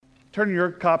Turn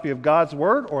your copy of God's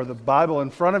Word or the Bible in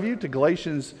front of you to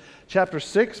Galatians chapter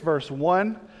 6, verse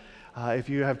 1. If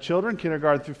you have children,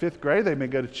 kindergarten through 5th grade, they may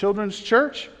go to children's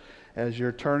church as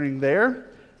you're turning there.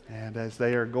 And as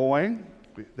they are going,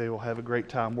 they will have a great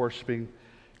time worshiping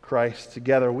Christ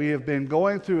together. We have been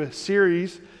going through a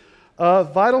series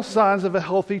of vital signs of a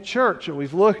healthy church. And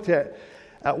we've looked at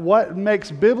what makes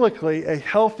biblically a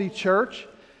healthy church,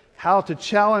 how to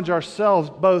challenge ourselves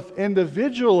both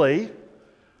individually,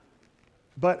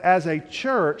 but as a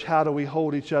church, how do we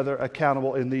hold each other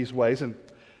accountable in these ways? And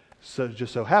so it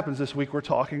just so happens this week we're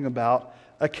talking about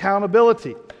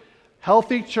accountability.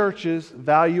 Healthy churches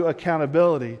value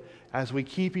accountability as we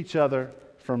keep each other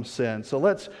from sin. So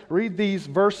let's read these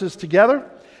verses together,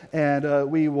 and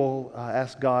we will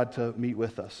ask God to meet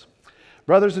with us.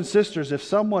 Brothers and sisters, if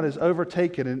someone is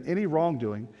overtaken in any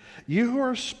wrongdoing, you who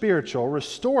are spiritual,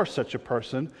 restore such a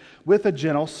person with a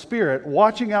gentle spirit,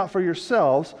 watching out for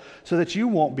yourselves so that you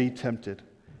won't be tempted.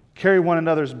 Carry one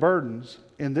another's burdens.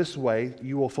 In this way,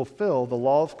 you will fulfill the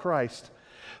law of Christ.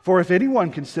 For if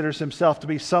anyone considers himself to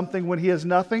be something when he is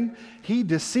nothing, he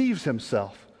deceives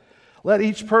himself. Let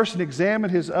each person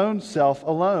examine his own self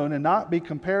alone and not be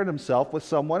comparing himself with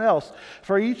someone else,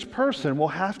 for each person will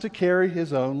have to carry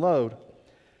his own load.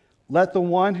 Let the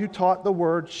one who taught the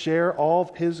word share all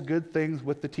of his good things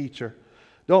with the teacher.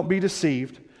 Don't be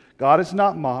deceived. God is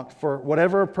not mocked, for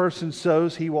whatever a person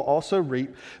sows, he will also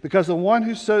reap. Because the one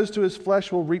who sows to his flesh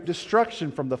will reap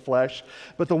destruction from the flesh,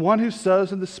 but the one who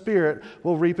sows in the Spirit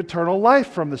will reap eternal life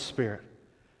from the Spirit.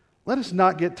 Let us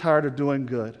not get tired of doing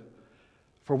good,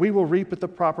 for we will reap at the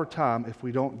proper time if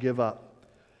we don't give up.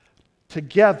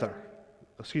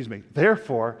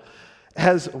 Therefore,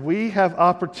 as we have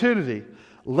opportunity,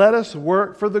 let us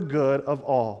work for the good of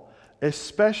all,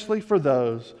 especially for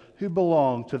those who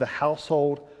belong to the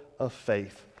household of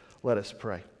faith. Let us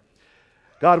pray.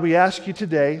 God, we ask you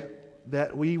today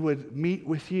that we would meet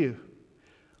with you.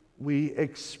 We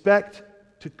expect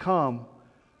to come,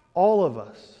 all of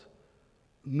us,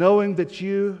 knowing that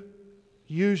you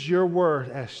use your word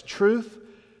as truth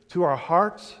to our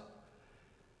hearts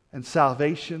and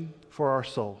salvation for our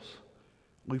souls.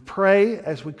 We pray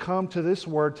as we come to this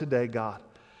word today, God,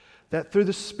 that through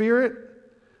the Spirit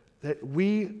that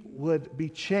we would be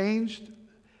changed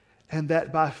and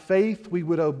that by faith we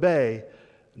would obey,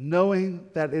 knowing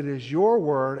that it is your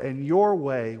word and your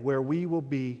way where we will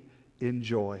be in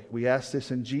joy. We ask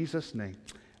this in Jesus' name.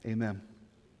 Amen.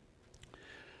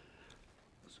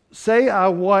 Say I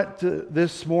want to,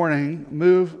 this morning,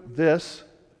 move this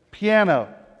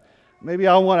piano. Maybe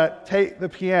I want to take the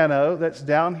piano that's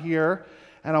down here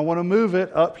and I want to move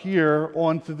it up here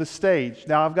onto the stage.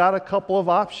 Now, I've got a couple of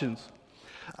options.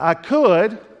 I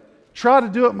could try to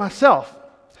do it myself.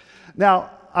 Now,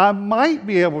 I might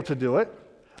be able to do it.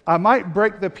 I might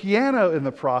break the piano in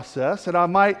the process, and I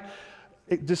might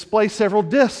display several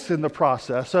discs in the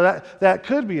process. So that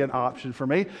could be an option for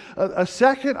me. A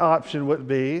second option would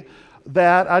be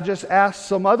that I just ask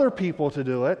some other people to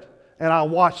do it, and I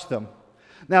watch them.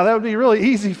 Now, that would be really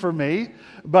easy for me,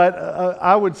 but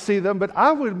I would see them. But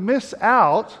I would miss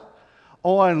out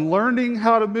on learning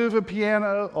how to move a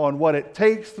piano, on what it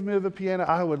takes to move a piano.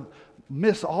 I would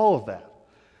miss all of that.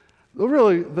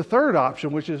 Really, the third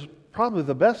option, which is probably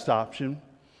the best option,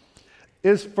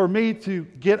 is for me to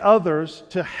get others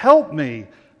to help me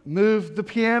move the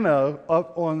piano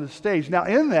up on the stage. Now,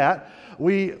 in that,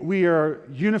 we are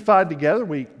unified together.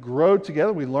 We grow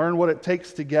together. We learn what it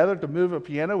takes together to move a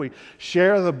piano. We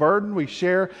share the burden. We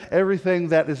share everything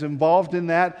that is involved in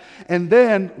that. And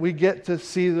then we get to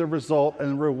see the result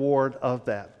and reward of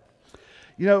that.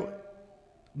 You know,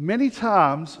 many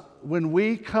times when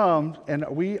we come and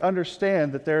we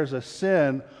understand that there's a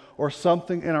sin or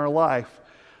something in our life,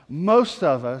 most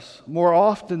of us, more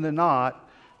often than not,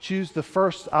 choose the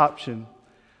first option.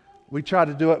 We try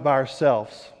to do it by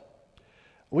ourselves.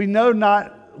 We know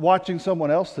not watching someone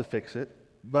else to fix it,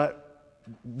 but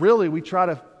really we try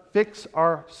to fix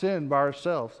our sin by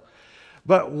ourselves.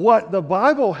 But what the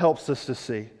Bible helps us to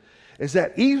see is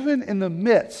that even in the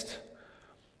midst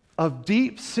of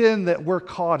deep sin that we're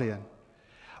caught in,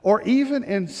 or even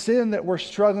in sin that we're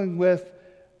struggling with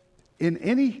in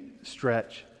any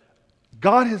stretch,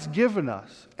 God has given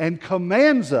us and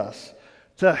commands us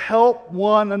to help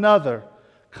one another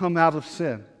come out of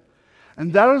sin.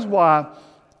 And that is why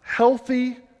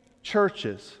healthy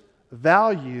churches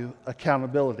value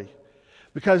accountability.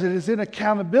 Because it is in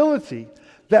accountability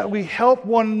that we help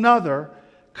one another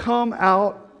come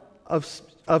out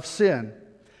of sin.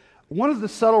 One of the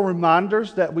subtle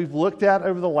reminders that we've looked at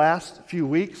over the last few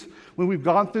weeks when we've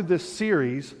gone through this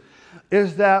series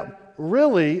is that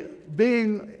really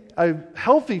being a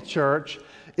healthy church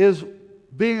is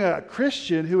being a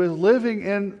Christian who is living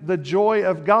in the joy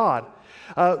of God.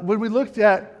 When we looked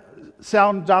at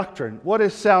sound doctrine, what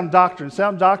is sound doctrine?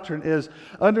 Sound doctrine is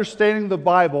understanding the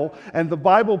Bible, and the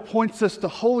Bible points us to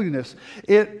holiness.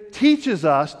 It teaches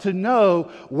us to know,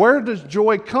 where does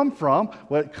joy come from?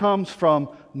 Well, it comes from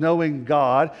knowing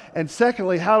God. And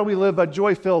secondly, how do we live a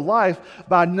joy-filled life?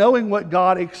 By knowing what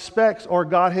God expects, or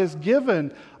God has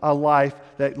given a life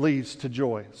that leads to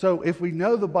joy. So if we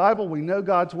know the Bible, we know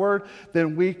God's Word,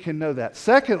 then we can know that.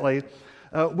 Secondly,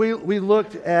 we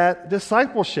looked at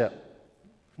discipleship.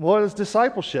 What is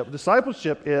discipleship?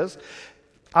 Discipleship is,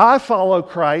 I follow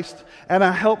Christ and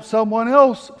I help someone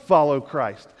else follow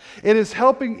Christ. It is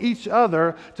helping each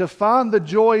other to find the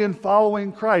joy in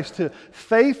following Christ, to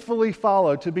faithfully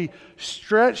follow, to be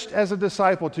stretched as a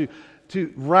disciple, to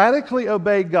radically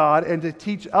obey God and to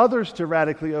teach others to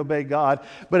radically obey God.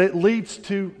 But it leads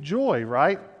to joy,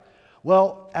 right?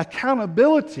 Well,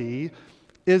 accountability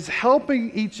is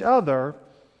helping each other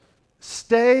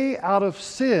stay out of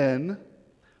sin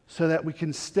so that we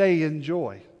can stay in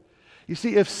joy. You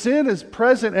see, if sin is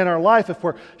present in our life, if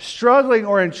we're struggling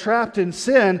or entrapped in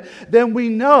sin, then we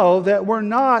know that we're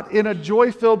not in a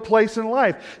joy-filled place in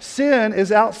life. Sin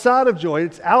is outside of joy.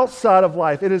 It's outside of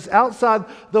life. It is outside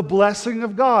the blessing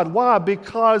of God. Why?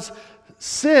 Because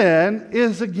sin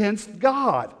is against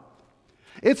God.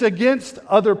 It's against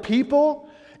other people.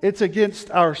 It's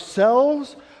against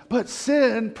ourselves. But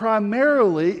sin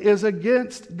primarily is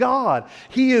against God.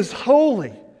 He is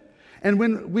holy. And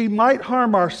when we might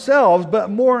harm ourselves,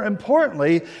 but more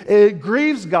importantly, it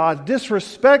grieves God,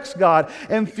 disrespects God,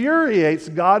 infuriates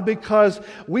God, because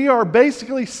we are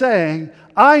basically saying,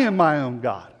 I am my own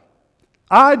God.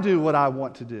 I do what I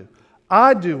want to do.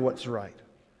 I do what's right.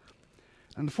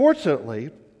 Unfortunately,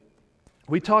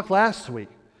 we talked last week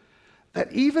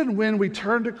that even when we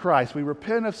turn to Christ, we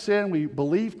repent of sin, we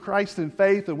believe Christ in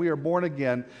faith, and we are born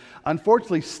again,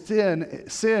 unfortunately, sin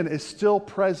is still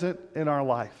present in our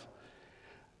life.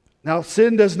 Now,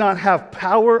 sin does not have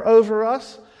power over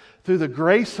us. Through the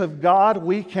grace of God,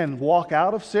 we can walk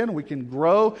out of sin, we can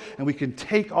grow, and we can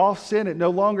take off sin. It no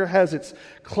longer has its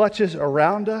clutches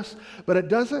around us, but it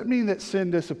doesn't mean that sin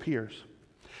disappears.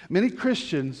 Many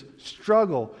Christians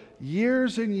struggle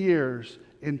years and years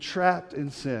entrapped in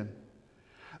sin.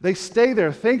 They stay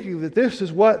there thinking that this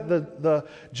is what the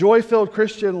joy-filled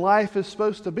Christian life is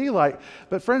supposed to be like.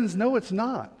 But friends, no, it's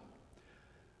not.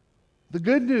 The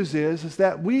good news is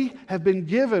that we have been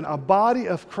given a body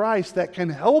of Christ that can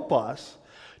help us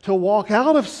to walk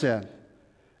out of sin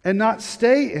and not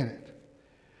stay in it.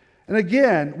 And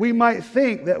again, we might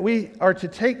think that we are to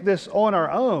take this on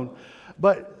our own,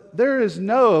 but there is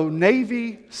no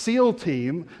Navy SEAL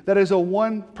team that is a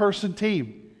one-person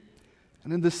team.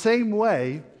 And in the same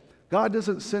way, God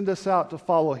doesn't send us out to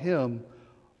follow Him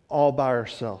all by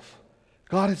ourselves.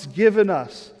 God has given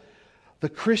us the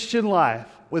Christian life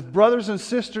with brothers and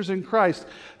sisters in Christ,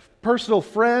 personal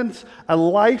friends, a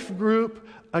life group,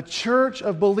 a church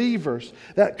of believers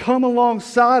that come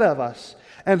alongside of us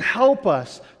and help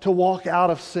us to walk out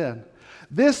of sin.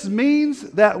 This means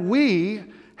that we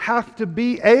have to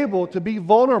be able to be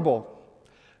vulnerable,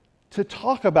 to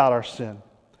talk about our sin,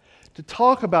 to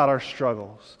talk about our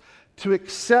struggles, to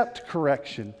accept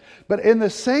correction. But in the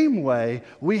same way,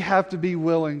 we have to be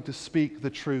willing to speak the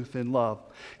truth in love.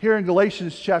 Here in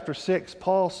Galatians chapter 6,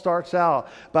 Paul starts out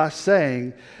by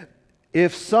saying,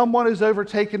 if someone is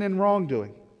overtaken in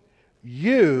wrongdoing,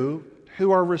 you who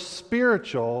are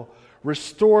spiritual,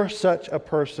 restore such a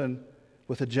person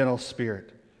with a gentle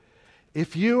spirit.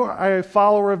 If you are a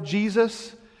follower of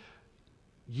Jesus,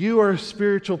 you are a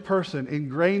spiritual person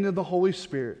ingrained in the Holy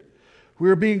Spirit. We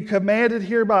are being commanded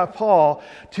here by Paul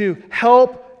to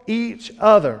help each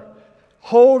other,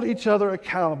 hold each other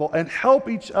accountable, and help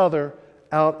each other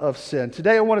out of sin.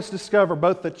 Today I want us to discover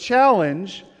both the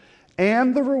challenge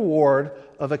and the reward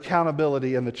of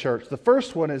accountability in the church. The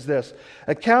first one is this: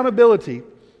 accountability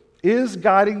is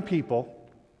guiding people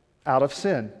out of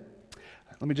sin.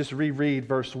 Let me just reread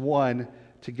verse 1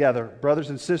 together. Brothers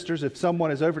and sisters, if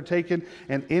someone is overtaken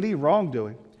in any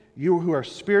wrongdoing, you who are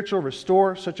spiritual,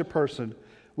 restore such a person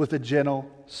with a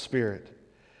gentle spirit.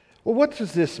 Well, what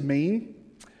does this mean?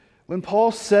 When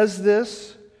Paul says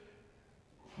this,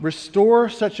 restore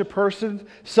such a person,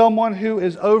 someone who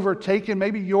is overtaken,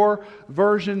 maybe your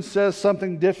version says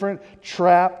something different,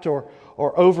 trapped or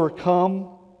overcome.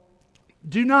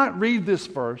 Do not read this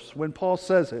verse when Paul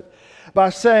says it by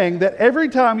saying that every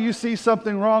time you see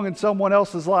something wrong in someone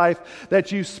else's life,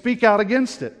 that you speak out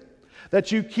against it,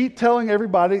 that you keep telling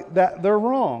everybody that they're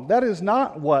wrong. That is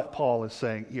not what Paul is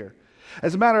saying here.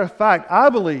 As a matter of fact, I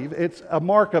believe it's a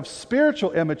mark of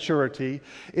spiritual immaturity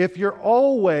if you're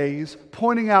always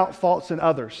pointing out faults in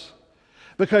others.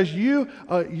 Because you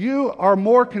are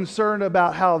more concerned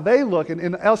about how they look, and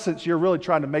in essence, you're really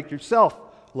trying to make yourself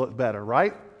look better,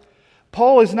 right?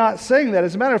 Paul is not saying that.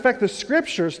 As a matter of fact, the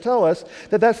Scriptures tell us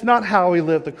that that's not how we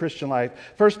live the Christian life.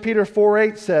 1 Peter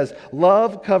 4:8 says,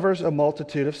 love covers a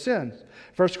multitude of sins.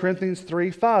 1 Corinthians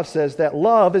 3:5 says that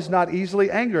love is not easily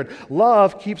angered.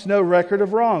 Love keeps no record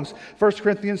of wrongs. 1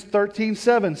 Corinthians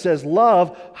 13:7 says,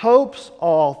 love hopes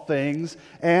all things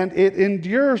and it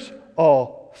endures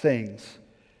all things.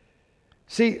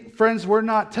 See, friends, we're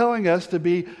not telling us to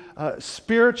be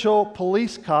spiritual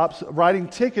police cops writing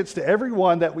tickets to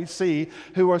everyone that we see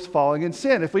who is falling in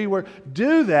sin. If we were to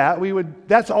do that,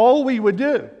 that's all we would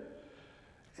do.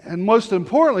 And most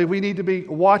importantly, we need to be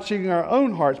watching our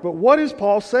own hearts. But what is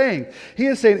Paul saying? He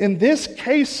is saying, in this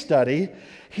case study,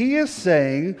 he is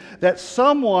saying that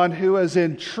someone who is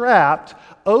entrapped,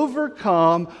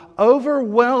 overcome,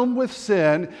 overwhelmed with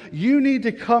sin, you need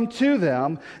to come to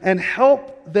them and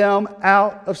help them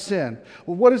out of sin.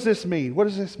 Well, what does this mean? What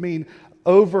does this mean,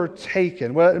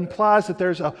 overtaken? Well, it implies that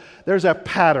there's a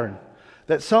pattern.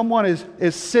 That someone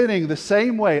is sinning the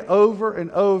same way over and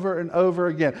over and over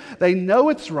again. They know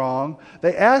it's wrong.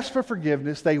 They ask for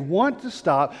forgiveness. They want to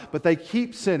stop, but they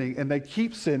keep sinning and they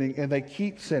keep sinning and they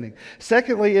keep sinning.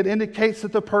 Secondly, it indicates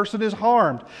that the person is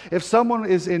harmed. If someone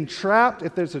is entrapped,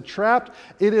 if there's a trap,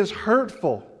 it is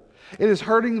hurtful. It is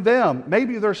hurting them.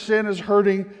 Maybe their sin is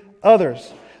hurting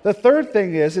others. The third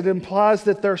thing is it implies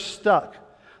that they're stuck.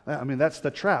 I mean, that's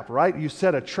the trap, right? You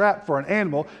set a trap for an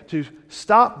animal to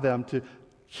stop them, to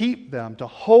keep them, to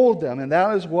hold them. And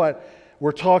that is what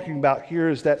we're talking about here,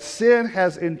 is that sin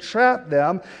has entrapped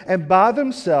them, and by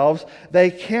themselves,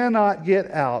 they cannot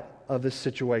get out of this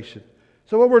situation.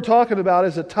 So what we're talking about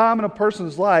is a time in a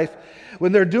person's life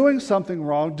when they're doing something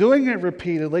wrong, doing it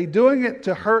repeatedly, doing it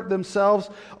to hurt themselves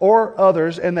or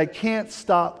others, and they can't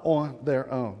stop on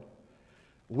their own.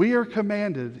 We are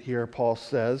commanded here, Paul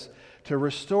says, to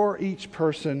restore each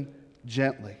person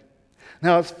gently.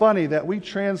 Now, it's funny that we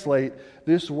translate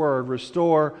this word,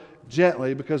 restore,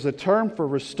 gently, because the term for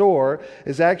restore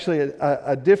is actually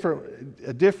a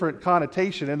different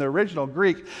connotation. In the original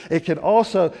Greek, it can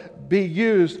also be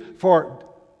used for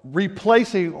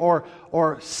replacing or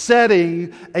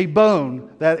setting a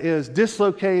bone that is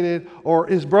dislocated or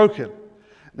is broken.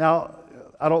 Now,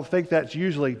 I don't think that's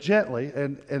usually gently,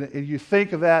 and you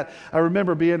think of that. I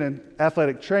remember being in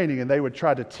athletic training, and they would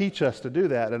try to teach us to do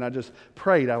that, and I just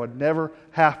prayed I would never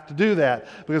have to do that,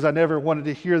 because I never wanted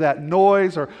to hear that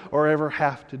noise or ever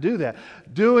have to do that.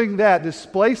 Doing that,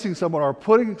 displacing someone or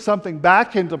putting something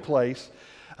back into place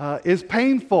is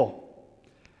painful.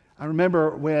 I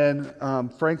remember when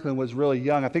Franklin was really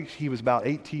young. I think he was about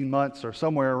 18 months or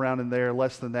somewhere around in there,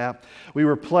 less than that. We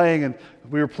were playing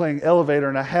elevator,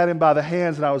 and I had him by the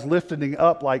hands, and I was lifting him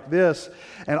up like this,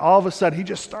 and all of a sudden he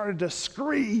just started to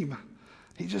scream.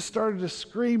 He started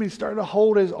to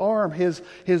hold his arm. His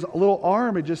little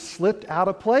arm had just slipped out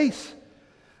of place.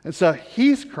 And so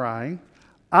he's crying.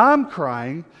 I'm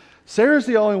crying. Sarah's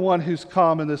the only one who's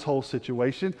calm in this whole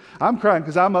situation. I'm crying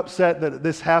because I'm upset that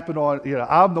this happened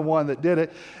I'm the one that did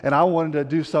it, and I wanted to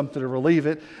do something to relieve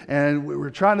it. And we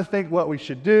were trying to think what we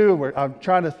should do. I'm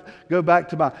trying to go back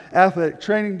to my athletic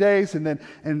training days,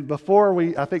 and before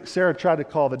I think Sarah tried to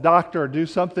call the doctor or do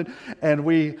something, and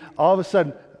we all of a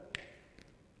sudden,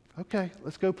 okay,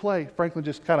 let's go play. Franklin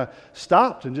just kind of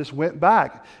stopped and just went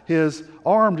back. His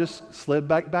arm just slid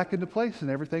back into place, and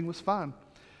everything was fine.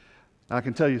 I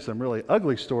can tell you some really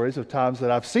ugly stories of times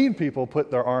that I've seen people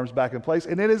put their arms back in place,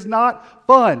 and it is not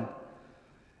fun.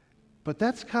 But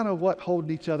that's kind of what holding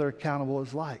each other accountable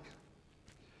is like.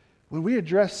 When we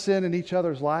address sin in each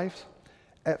other's lives,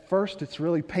 at first it's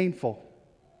really painful.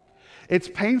 It's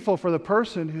painful for the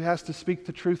person who has to speak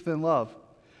the truth in love.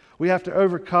 We have to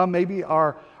overcome maybe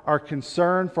our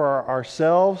concern for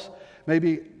ourselves,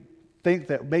 maybe think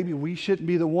that maybe we shouldn't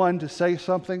be the one to say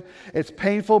something. It's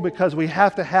painful because we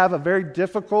have to have a very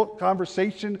difficult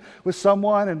conversation with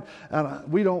someone,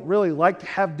 and we don't really like to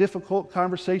have difficult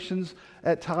conversations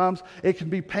at times. It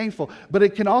can be painful, but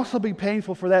it can also be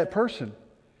painful for that person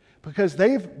because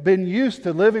they've been used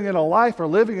to living in a life or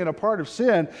living in a part of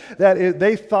sin that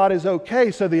they thought is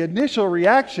okay. So the initial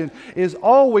reaction is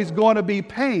always going to be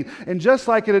pain. And just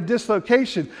like in a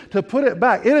dislocation, to put it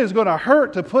back, it is going to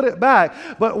hurt to put it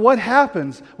back. But what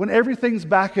happens when everything's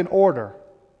back in order?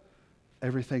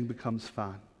 Everything becomes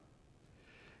fine.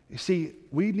 You see,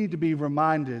 we need to be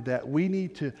reminded that we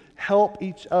need to help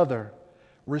each other,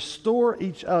 restore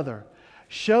each other.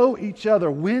 show each other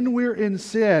when we're in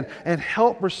sin, and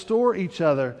help restore each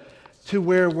other to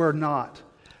where we're not.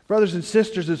 Brothers and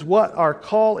sisters, is what our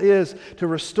call is, to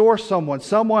restore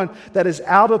someone that is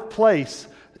out of place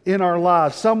in our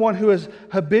lives, someone who is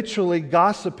habitually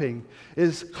gossiping,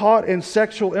 is caught in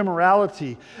sexual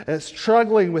immorality, is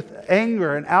struggling with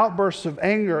anger and outbursts of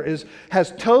anger,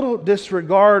 has total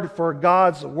disregard for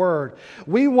God's Word.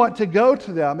 We want to go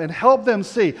to them and help them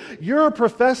see, you're a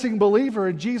professing believer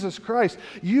in Jesus Christ.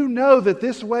 You know that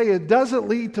this way, it doesn't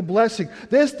lead to blessing.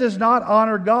 This does not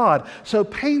honor God. So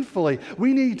painfully,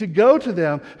 we need to go to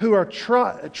them who are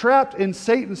trapped in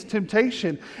Satan's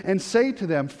temptation and say to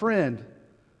them, friend,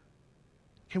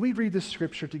 can we read this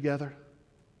scripture together?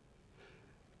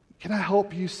 Can I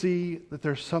help you see that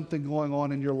there's something going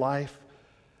on in your life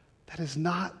that is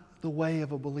not the way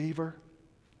of a believer?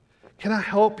 Can I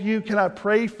help you? Can I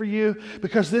pray for you?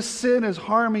 Because this sin is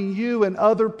harming you and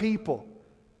other people.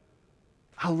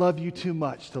 I love you too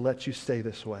much to let you stay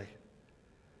this way.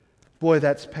 Boy,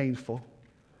 that's painful.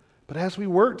 But as we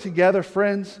work together,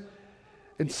 friends,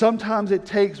 and sometimes it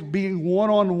takes being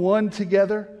one-on-one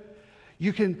together,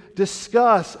 you can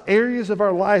discuss areas of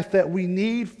our life that we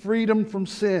need freedom from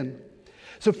sin.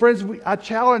 So friends, I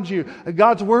challenge you,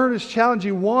 God's Word is challenging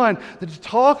you, one, to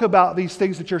talk about these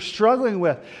things that you're struggling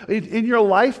with in your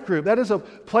life group. That is a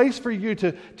place for you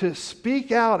to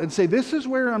speak out and say, this is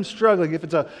where I'm struggling. If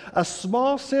it's a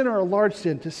small sin or a large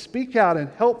sin, to speak out and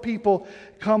help people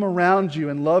come around you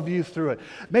and love you through it.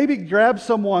 Maybe grab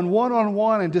someone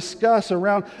one-on-one and discuss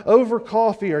around over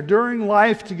coffee or during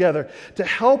life together to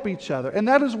help each other. And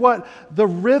that is what the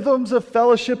rhythms of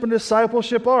fellowship and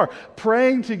discipleship are.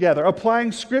 Praying together,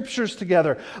 applying scriptures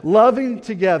together, loving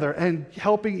together, and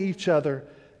helping each other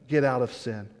get out of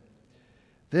sin.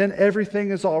 Then everything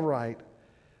is all right.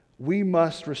 We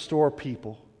must restore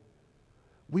people.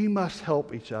 We must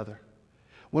help each other.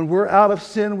 When we're out of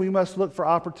sin, we must look for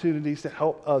opportunities to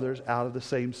help others out of the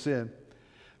same sin.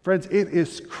 Friends, it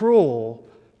is cruel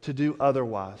to do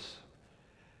otherwise.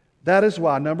 That is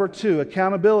why, number 2,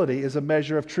 accountability is a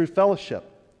measure of true friendship.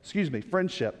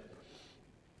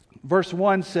 Verse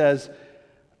 1 says,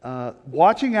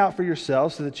 watching out for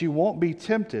yourselves so that you won't be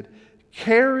tempted.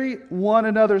 Carry one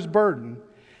another's burden.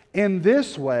 In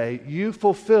this way, you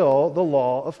fulfill the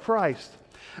law of Christ.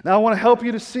 Now, I want to help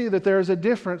you to see that there is a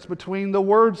difference between the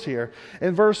words here.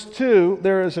 In verse 2,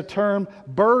 there is a term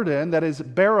burden, that is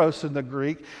baros in the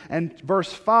Greek, and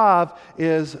verse 5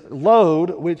 is load,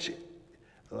 which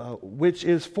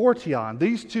is fortion.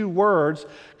 These two words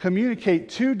communicate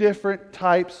two different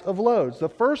types of loads. The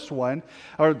first one,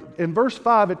 or in verse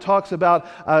 5, it talks about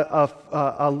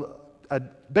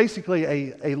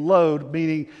basically a load,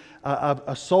 meaning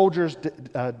a soldier's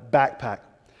backpack.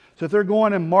 So if they're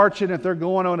going and marching, if they're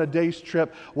going on a day's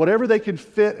trip, whatever they can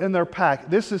fit in their pack,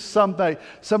 this is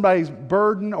somebody's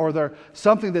burden, or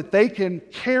something that they can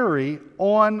carry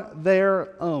on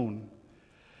their own.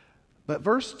 But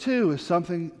verse 2 is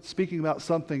speaking about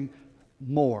something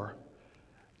more.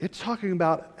 It's talking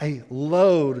about a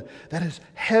load that is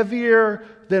heavier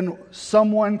than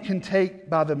someone can take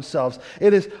by themselves.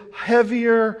 It is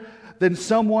heavier than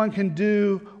someone can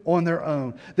do on their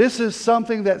own. This is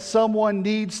something that someone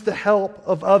needs the help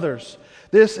of others.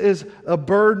 This is a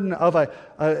burden of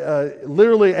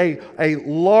literally a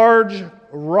large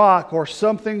rock, or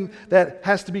something that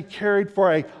has to be carried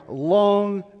for a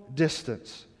long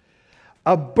distance.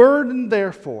 A burden,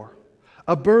 therefore,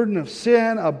 a burden of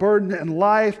sin, a burden in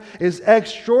life, is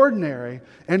extraordinary,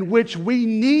 in which we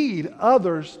need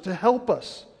others to help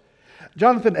us.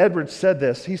 Jonathan Edwards said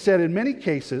this. He said, in many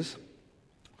cases,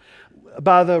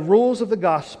 by the rules of the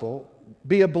gospel,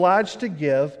 be obliged to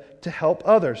give to help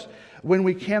others, when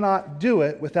we cannot do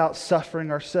it without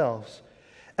suffering ourselves.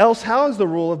 Else, how is the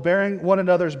rule of bearing one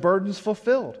another's burdens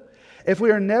fulfilled? If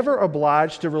we are never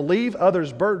obliged to relieve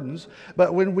others' burdens,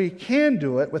 but when we can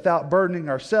do it without burdening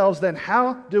ourselves, then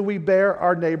how do we bear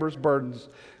our neighbor's burdens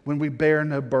when we bear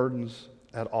no burdens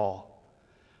at all?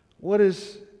 What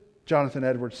is Jonathan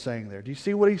Edwards saying there? Do you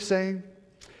see what he's saying?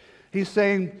 He's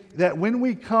saying that when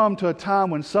we come to a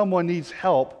time when someone needs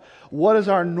help, what is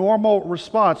our normal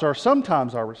response, or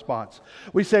sometimes our response?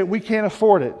 We say, we can't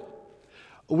afford it.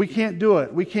 We can't do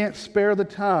it. We can't spare the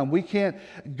time. We can't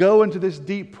go into this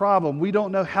deep problem. We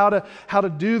don't know how to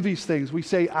do these things. We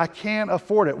say, I can't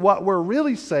afford it. What we're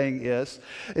really saying is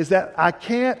that I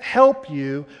can't help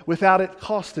you without it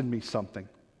costing me something.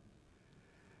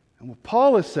 And what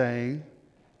Paul is saying,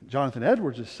 Jonathan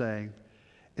Edwards is saying,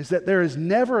 is that there is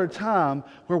never a time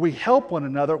where we help one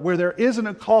another where there isn't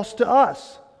a cost to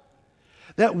us.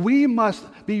 That we must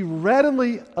be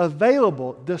readily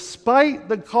available, despite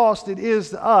the cost it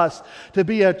is to us, to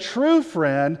be a true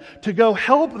friend, to go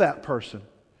help that person.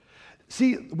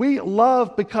 See, we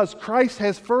love because Christ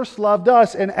has first loved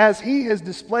us, and as He has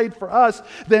displayed for us,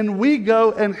 then we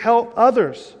go and help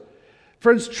others.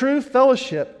 Friends, true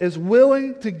fellowship is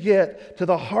willing to get to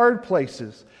the hard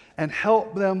places and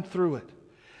help them through it.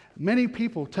 Many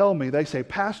people tell me, they say,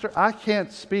 Pastor, I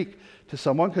can't speak to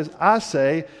someone because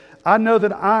I know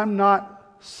that I'm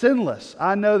not sinless.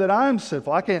 I know that I'm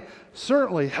sinful. I can't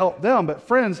certainly help them. But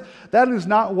friends, that is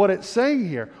not what it's saying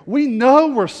here. We know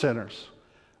we're sinners.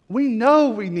 We know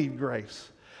we need grace.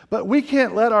 But we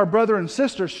can't let our brother and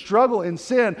sister struggle in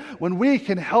sin when we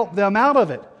can help them out of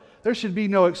it. There should be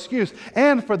no excuse.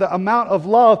 And for the amount of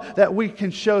love that we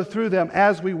can show through them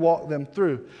as we walk them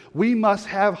through. We must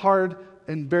have hard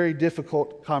and very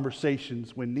difficult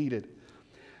conversations when needed.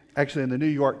 Actually, in the New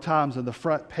York Times, on the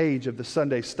front page of the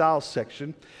Sunday Styles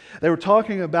section, they were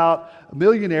talking about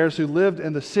millionaires who lived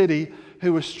in the city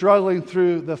who were struggling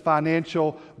through the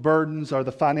financial burdens or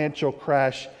the financial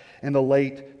crash in the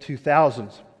late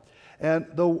 2000s. And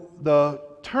the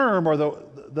term or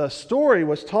the story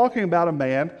was talking about a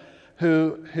man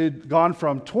who had gone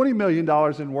from $20 million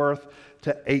in worth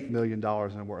to $8 million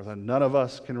in worth. And none of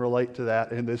us can relate to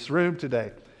that in this room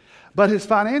today. But his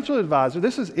financial advisor,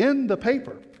 this is in the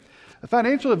paper, the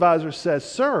financial advisor says,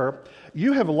 "Sir,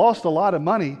 you have lost a lot of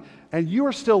money and you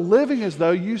are still living as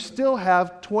though you still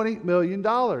have $20 million.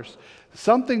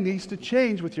 Something needs to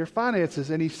change with your finances."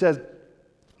 And he says,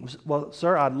 "Well,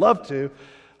 sir, I'd love to,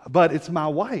 but it's my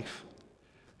wife.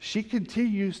 She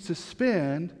continues to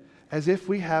spend as if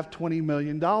we have $20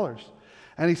 million.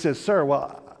 And he says, "Sir,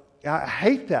 well, I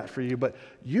hate that for you, but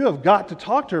you have got to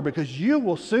talk to her because you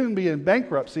will soon be in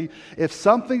bankruptcy if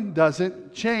something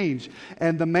doesn't change."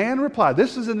 And the man replied,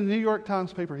 this is in the New York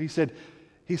Times paper, he said,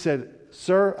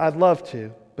 "Sir, I'd love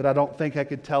to, but I don't think I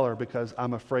could tell her because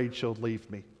I'm afraid she'll leave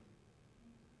me."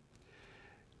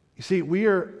 You see, we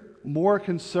are more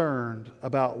concerned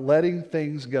about letting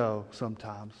things go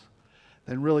sometimes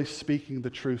than really speaking the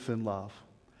truth in love.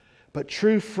 But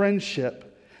true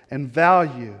friendship and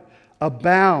value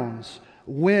abounds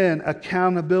when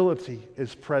accountability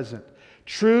is present.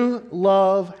 True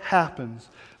love happens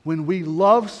when we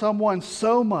love someone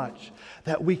so much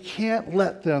that we can't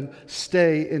let them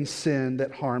stay in sin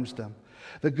that harms them.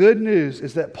 The good news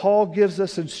is that Paul gives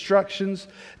us instructions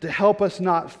to help us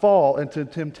not fall into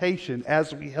temptation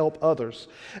as we help others.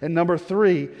 And number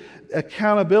 3,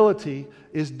 accountability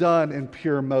is done in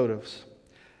pure motives.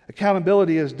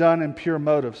 Accountability is done in pure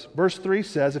motives. Verse 3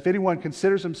 says, "If anyone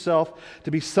considers himself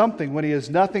to be something when he is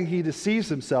nothing, he deceives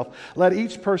himself. Let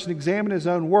each person examine his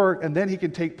own work, and then he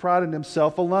can take pride in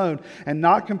himself alone and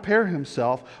not compare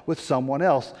himself with someone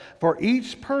else. For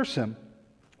each person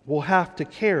will have to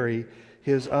carry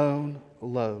his own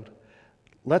load."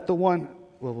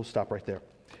 We'll stop right there.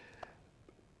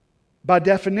 By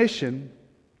definition,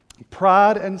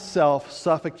 pride and self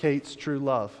suffocates true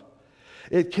love.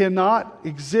 It cannot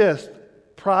exist.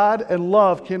 Pride and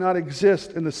love cannot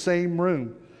exist in the same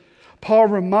room. Paul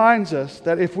reminds us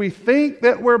that if we think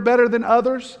that we're better than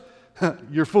others,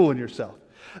 you're fooling yourself.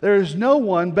 There is no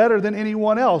one better than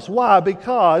anyone else. Why?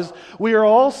 Because we are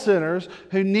all sinners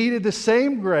who needed the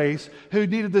same grace, who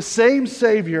needed the same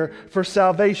Savior for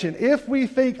salvation. If we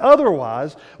think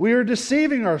otherwise, we are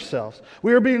deceiving ourselves.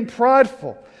 We are being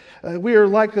prideful. We are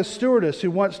like a stewardess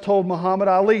who once told Muhammad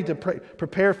Ali to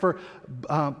prepare for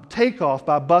takeoff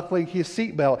by buckling his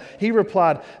seatbelt. He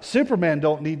replied, "Superman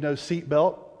don't need no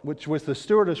seatbelt," which was the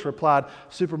stewardess replied,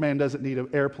 "Superman doesn't need an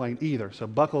airplane either, so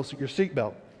buckle your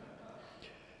seatbelt."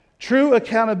 True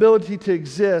accountability to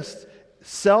exist,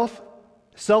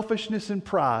 selfishness and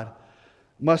pride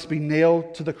must be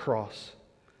nailed to the cross.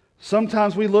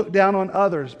 Sometimes we look down on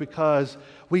others because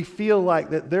we feel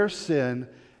like that their sin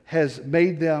has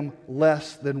made them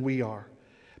less than we are.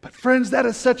 But friends, that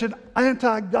is such an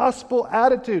anti-gospel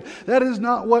attitude. That is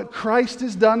not what Christ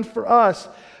has done for us.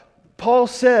 Paul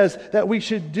says that we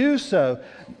should do so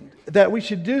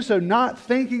not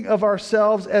thinking of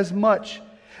ourselves as much.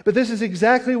 But this is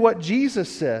exactly what Jesus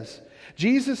says.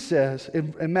 Jesus says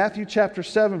in Matthew chapter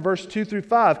 7, verse 2 through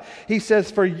 5, He says,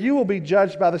 "For you will be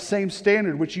judged by the same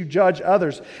standard which you judge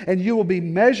others, and you will be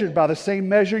measured by the same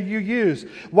measure you use.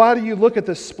 Why do you look at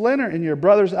the splinter in your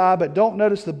brother's eye, but don't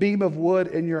notice the beam of wood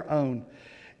in your own?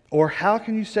 Or how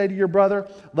can you say to your brother,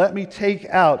 let me take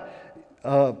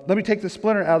the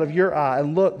splinter out of your eye,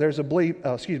 and look, there's a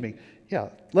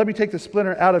let me take the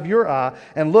splinter out of your eye,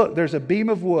 and look, there's a beam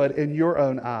of wood in your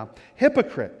own eye.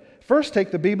 Hypocrite! First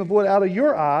take the beam of wood out of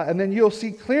your eye, and then you'll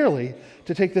see clearly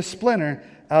to take the splinter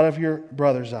out of your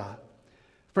brother's eye.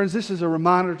 Friends, this is a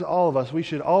reminder to all of us. We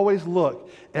should always look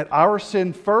at our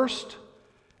sin first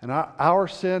and our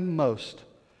sin most.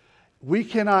 We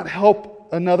cannot help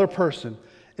another person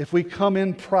if we come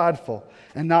in prideful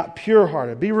and not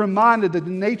pure-hearted. Be reminded that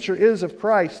the nature is of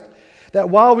Christ, that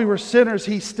while we were sinners,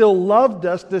 He still loved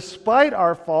us despite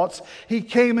our faults. He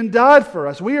came and died for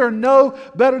us. We are no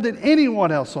better than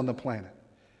anyone else on the planet.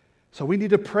 So we need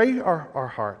to pray our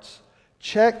hearts,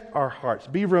 check our hearts,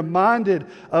 be reminded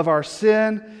of our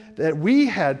sin that we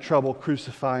had trouble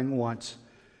crucifying once,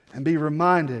 and be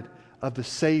reminded of the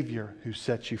Savior who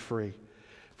set you free.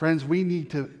 Friends, we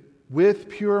need to, with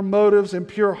pure motives and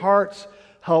pure hearts,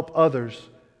 help others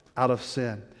out of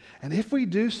sin. And if we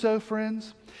do so,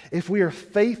 friends, if we are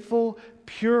faithful,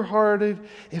 pure-hearted,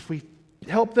 if we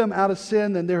help them out of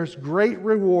sin, then there's great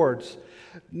rewards.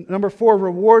 Number 4,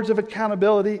 rewards of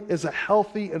accountability is a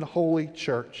healthy and holy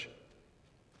church.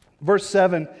 Verse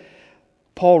 7,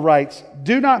 Paul writes,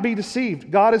 "Do not be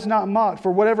deceived. God is not mocked.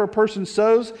 For whatever a person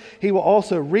sows, he will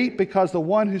also reap, because the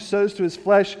one who sows to his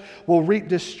flesh will reap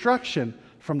destruction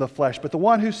from the flesh. But the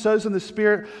one who sows in the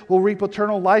Spirit will reap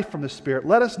eternal life from the Spirit.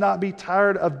 Let us not be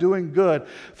tired of doing good,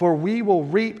 for we will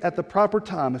reap at the proper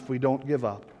time if we don't give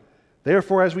up.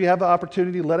 Therefore, as we have the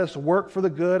opportunity, let us work for the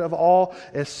good of all,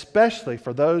 especially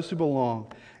for those who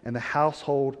belong in the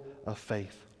household of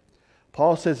faith."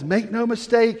 Paul says, make no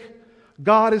mistake,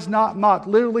 God is not mocked.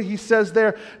 Literally, he says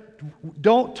there,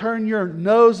 don't turn your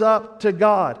nose up to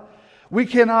God. We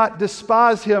cannot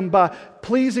despise Him by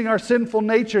pleasing our sinful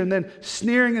nature and then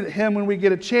sneering at Him when we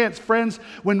get a chance. Friends,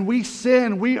 when we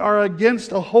sin, we are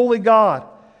against a holy God.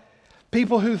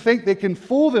 People who think they can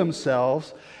fool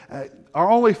themselves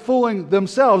are only fooling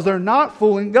themselves. They're not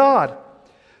fooling God.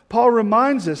 Paul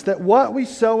reminds us that what we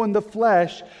sow in the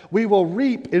flesh, we will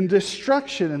reap in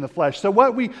destruction in the flesh. So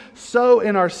what we sow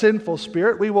in our sinful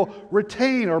spirit, we will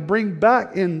retain or bring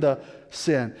back in the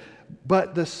sin.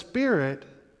 But the Spirit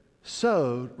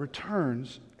sowed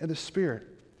returns in the Spirit.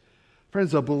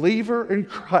 Friends, a believer in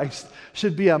Christ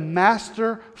should be a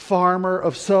master farmer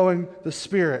of sowing the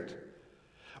Spirit.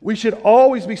 We should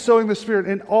always be sowing the Spirit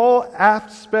in all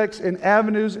aspects and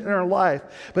avenues in our life.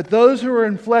 But those who are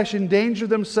in flesh endanger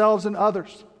themselves and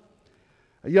others.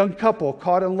 A young couple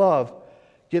caught in love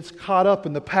gets caught up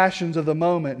in the passions of the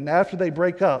moment, and after they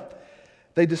break up,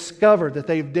 they discover that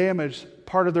they've damaged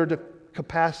part of their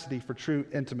capacity for true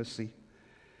intimacy.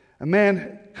 A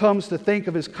man comes to think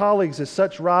of his colleagues as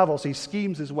such rivals. He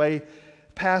schemes his way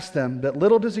past them, but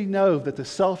little does he know that the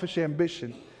selfish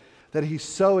ambition that he's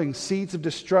sowing seeds of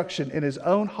destruction in his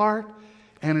own heart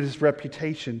and in his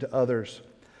reputation to others.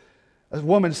 A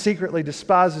woman secretly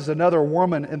despises another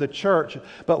woman in the church,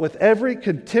 but with every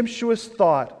contemptuous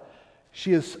thought,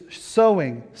 she is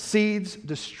sowing seeds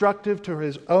destructive to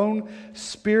his own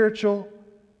spiritual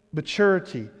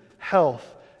maturity,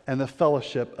 health, and the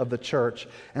fellowship of the church.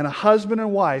 And a husband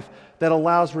and wife that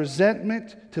allows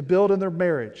resentment to build in their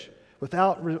marriage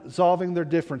without resolving their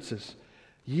differences.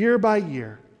 Year by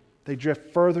year, they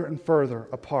drift further and further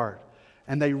apart,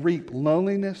 and they reap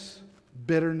loneliness,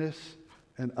 bitterness,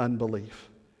 and unbelief.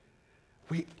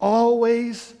 We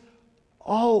always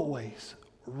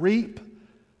reap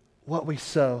what we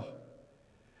sow.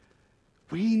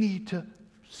 We need to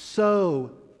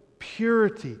sow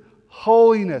purity,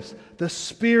 holiness, the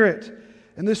Spirit.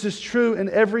 And this is true in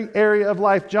every area of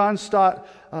life. John Stott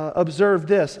observed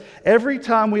this. Every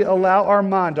time we allow our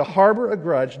mind to harbor a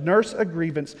grudge, nurse a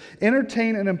grievance,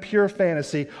 entertain an impure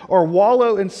fantasy, or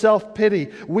wallow in self-pity,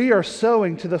 we are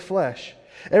sowing to the flesh.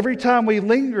 Every time we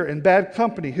linger in bad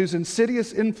company whose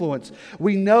insidious influence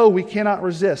we know we cannot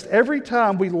resist. Every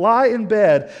time we lie in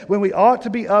bed when we ought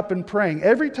to be up and praying.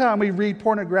 Every time we read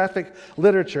pornographic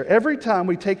literature. Every time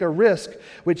we take a risk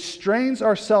which strains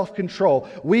our self-control.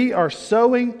 We are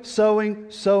sowing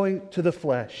to the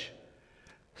flesh.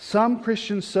 Some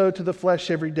Christians sow to the flesh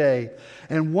every day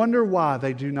and wonder why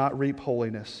they do not reap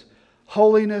holiness.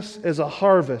 Holiness is a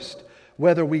harvest.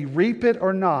 Whether we reap it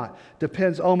or not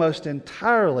depends almost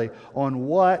entirely on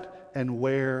what and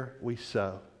where we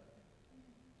sow.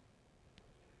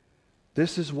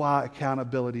 This is why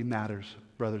accountability matters,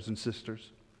 brothers and sisters.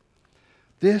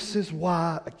 This is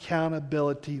why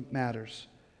accountability matters.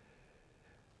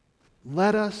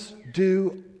 Let us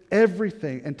do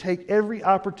everything and take every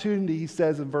opportunity, he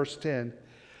says in verse 10,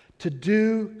 to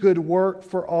do good work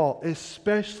for all,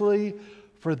 especially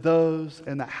for those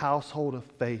in the household of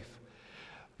faith.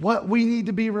 What we need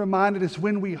to be reminded is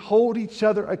when we hold each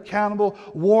other accountable,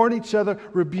 warn each other,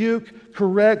 rebuke,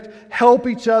 correct, help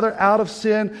each other out of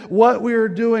sin, what we are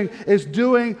doing is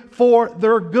doing for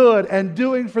their good and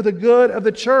doing for the good of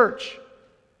the church.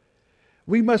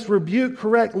 We must rebuke,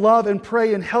 correct, love, and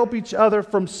pray and help each other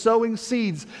from sowing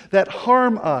seeds that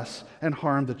harm us and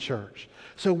harm the church.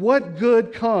 So what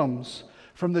good comes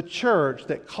from the church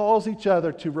that calls each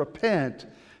other to repent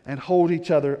and hold each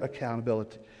other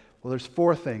accountability? Well, there's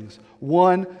 4 things.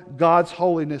 1, God's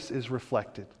holiness is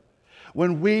reflected.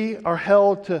 When we are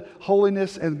held to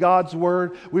holiness and God's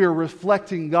Word, we are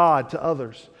reflecting God to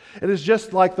others. It is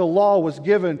just like the law was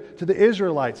given to the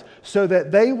Israelites so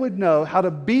that they would know how to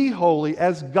be holy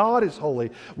as God is holy.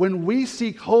 When we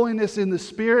seek holiness in the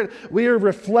Spirit, we are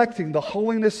reflecting the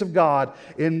holiness of God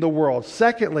in the world.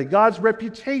 Secondly, God's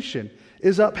reputation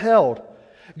is upheld.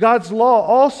 God's law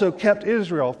also kept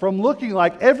Israel from looking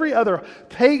like every other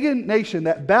pagan nation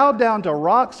that bowed down to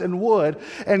rocks and wood,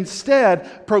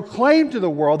 instead proclaimed to the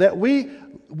world that we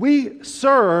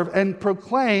serve and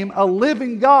proclaim a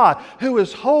living God who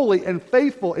is holy and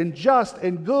faithful and just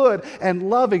and good and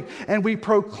loving. And we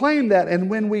proclaim that. And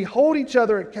when we hold each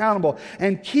other accountable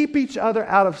and keep each other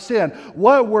out of sin,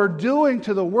 what we're doing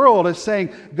to the world is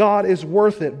saying God is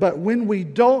worth it. But when we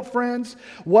don't, friends,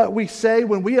 what we say,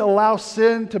 when we allow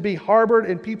sin to be harbored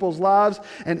in people's lives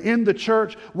and in the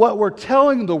church, what we're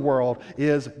telling the world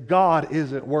is God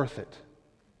isn't worth it.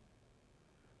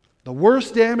 The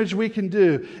worst damage we can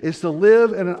do is to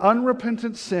live in an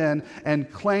unrepentant sin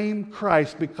and claim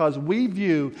Christ because we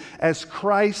view as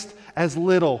Christ as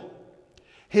little,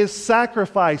 His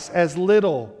sacrifice as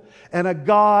little, and a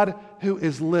God who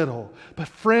is little. But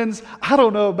friends, I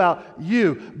don't know about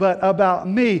you, but about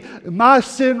me, my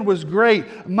sin was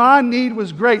great. My need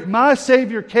was great. My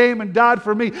Savior came and died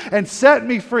for me and set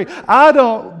me free. I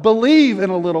don't believe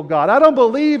in a little God. I don't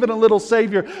believe in a little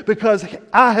Savior because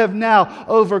I have now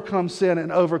overcome sin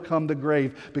and overcome the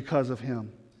grave because of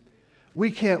Him.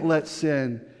 We can't let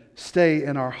sin stay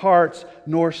in our hearts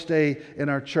nor stay in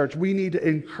our church. We need to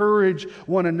encourage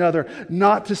one another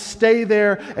not to stay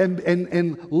there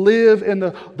and live in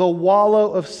the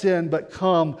wallow of sin, but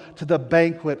come to the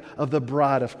banquet of the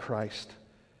bride of Christ.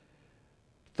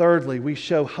 Thirdly, we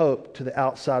show hope to the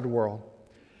outside world.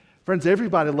 Friends,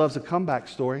 everybody loves a comeback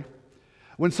story.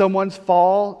 When someone's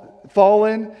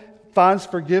fallen, finds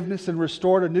forgiveness and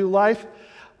restored a new life,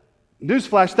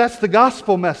 newsflash, that's the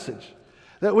gospel message.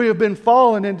 That we have been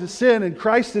fallen into sin and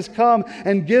Christ has come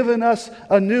and given us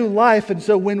a new life. And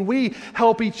so when we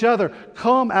help each other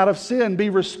come out of sin,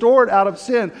 be restored out of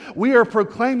sin, we are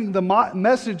proclaiming the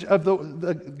message of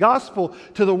the gospel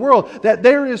to the world that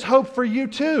there is hope for you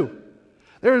too.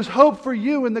 There is hope for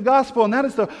you in the gospel. And that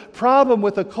is the problem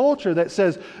with a culture that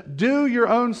says, do your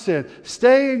own sin.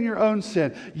 Stay in your own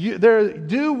sin.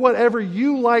 Do whatever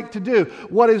you like to do.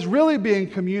 What is really being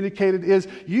communicated is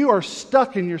you are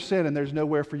stuck in your sin and there's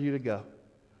nowhere for you to go.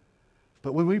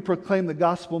 But when we proclaim the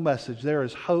gospel message, there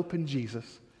is hope in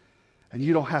Jesus. And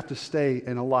you don't have to stay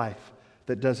in a life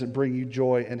that doesn't bring you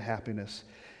joy and happiness.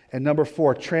 And number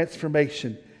 4,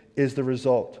 transformation is the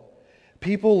result.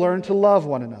 People learn to love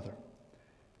one another.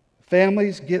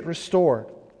 Families get restored.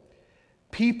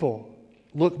 People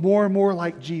look more and more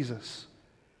like Jesus.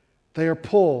 They are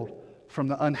pulled from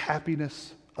the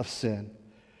unhappiness of sin.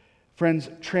 Friends,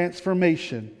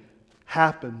 transformation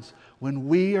happens when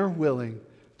we are willing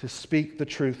to speak the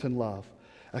truth in love.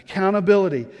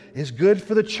 Accountability is good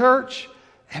for the church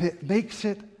and it makes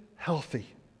it healthy.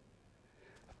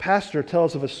 A pastor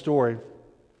tells of a story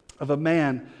of a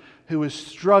man who was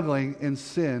struggling in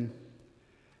sin.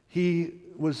 He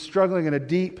was struggling in a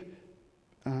deep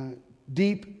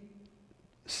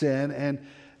sin, and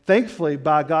thankfully,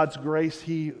 by God's grace,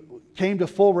 he came to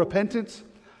full repentance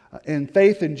and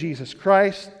faith in Jesus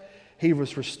Christ. He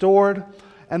was restored.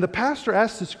 And the pastor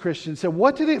asked this Christian, said,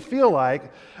 what did it feel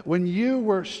like when you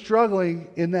were struggling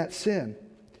in that sin?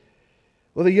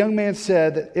 Well, the young man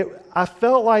said that I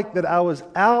felt like that I was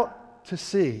out to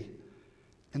sea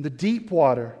in the deep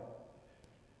water,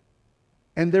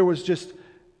 and there was just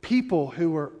people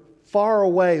who were far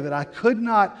away that I could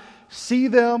not see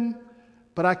them,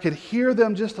 but I could hear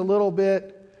them just a little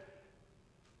bit.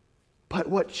 But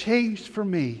what changed for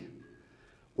me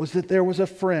was that there was a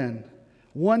friend,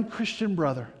 one Christian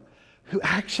brother, who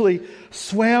actually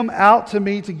swam out to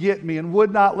me to get me and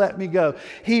would not let me go.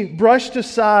 He brushed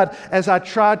aside as I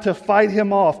tried to fight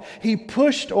him off. He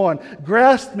pushed on,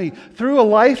 grasped me, threw a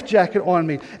life jacket on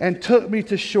me, and took me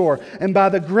to shore. And by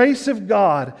the grace of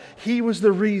God, he was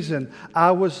the reason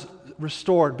I was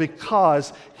restored,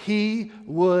 because he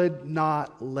would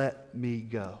not let me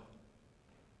go.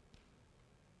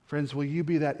 Friends, will you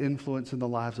be that influence in the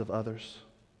lives of others?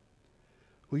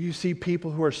 Will you see people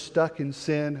who are stuck in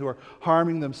sin, who are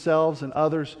harming themselves and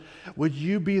others? Would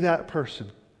you be that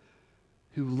person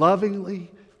who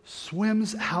lovingly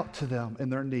swims out to them in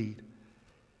their need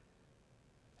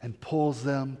and pulls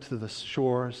them to the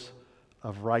shores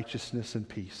of righteousness and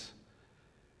peace?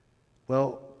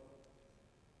 Well,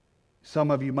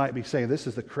 some of you might be saying, this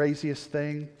is the craziest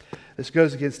thing. This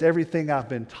goes against everything I've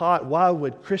been taught. Why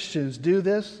would Christians do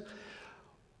this?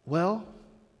 Well,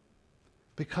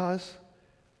 because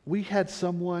we had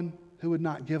someone who would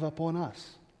not give up on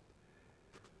us.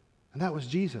 And that was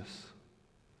Jesus.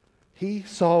 He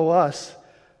saw us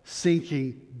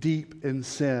sinking deep in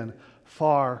sin,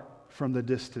 far from the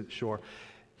distant shore.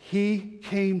 He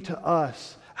came to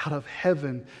us out of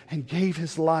heaven and gave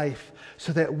His life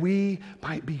so that we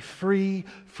might be free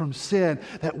from sin,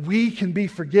 that we can be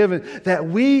forgiven, that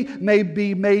we may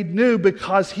be made new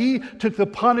because He took the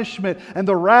punishment and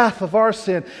the wrath of our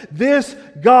sin. This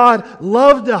God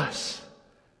loved us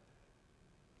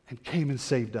and came and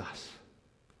saved us.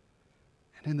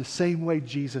 And in the same way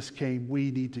Jesus came, we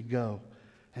need to go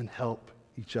and help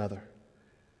each other.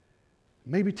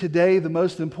 Maybe today the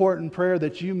most important prayer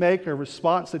that you make or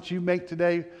response that you make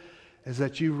today is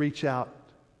that you reach out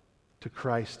to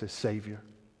Christ as Savior.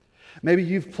 Maybe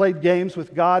you've played games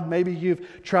with God. Maybe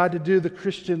you've tried to do the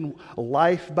Christian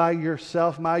life by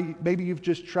yourself. Maybe you've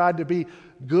just tried to be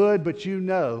good, but you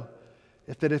know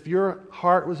that if your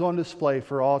heart was on display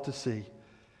for all to see,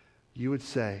 you would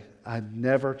say, I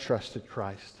never trusted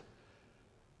Christ.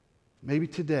 Maybe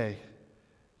today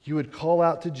you would call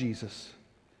out to Jesus,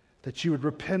 that you would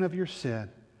repent of your sin,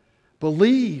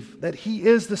 believe that He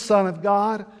is the Son of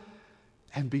God,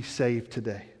 and be saved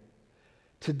today.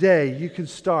 Today, you can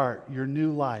start your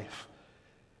new life,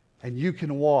 and you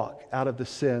can walk out of the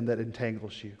sin that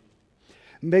entangles you.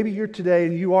 Maybe you're today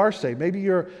and you are saved. Maybe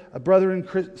you're a brother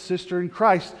and sister in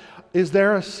Christ. Is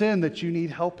there a sin that you need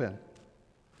help in?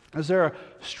 Is there a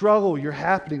struggle you're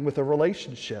happening with a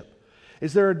relationship?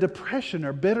 Is there a depression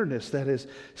or bitterness that is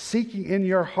seeking in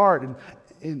your heart and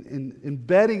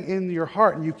embedding in your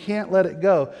heart and you can't let it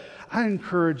go? I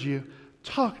encourage you,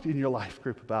 talk in your life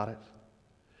group about it.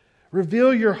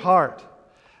 Reveal your heart.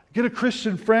 Get a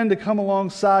Christian friend to come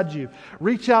alongside you.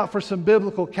 Reach out for some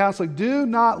biblical counseling. Do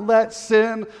not let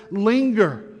sin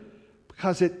linger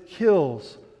because it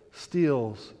kills,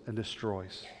 steals, and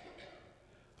destroys.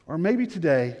 Or maybe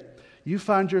today you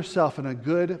find yourself in a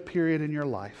good period in your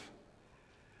life.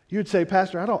 You'd say,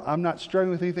 Pastor, I'm not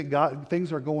struggling with anything.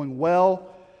 Things are going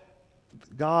well.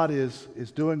 God is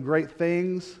doing great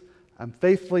things. I'm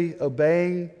faithfully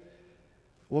obeying.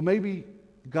 Well, maybe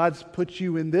God's put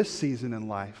you in this season in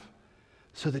life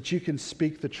so that you can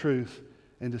speak the truth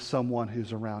into someone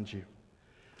who's around you.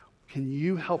 Can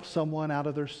you help someone out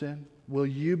of their sin? Will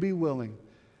you be willing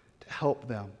to help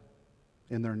them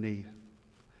in their need?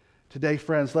 Today,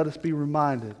 friends, let us be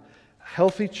reminded, a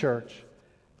healthy church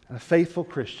and a faithful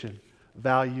Christian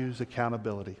values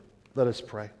accountability. Let us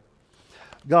pray.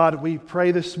 God, we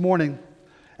pray this morning,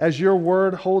 as your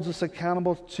word holds us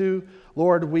accountable to,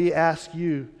 Lord, we ask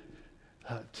you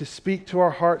to speak to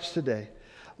our hearts today.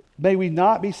 May we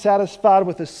not be satisfied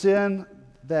with the sin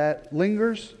that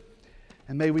lingers,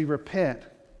 and may we repent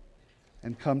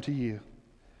and come to you.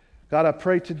 God, I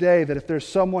pray today that if there's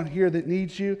someone here that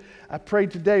needs you, I pray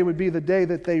today would be the day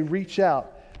that they reach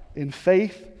out in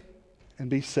faith and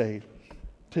be saved.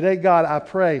 Today, God, I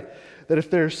pray that if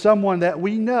there's someone that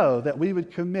we know, that we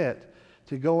would commit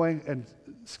to going and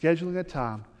scheduling a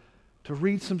time to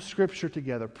read some scripture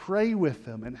together, pray with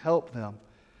them and help them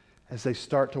as they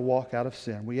start to walk out of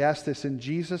sin. We ask this in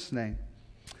Jesus' name.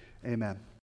 Amen.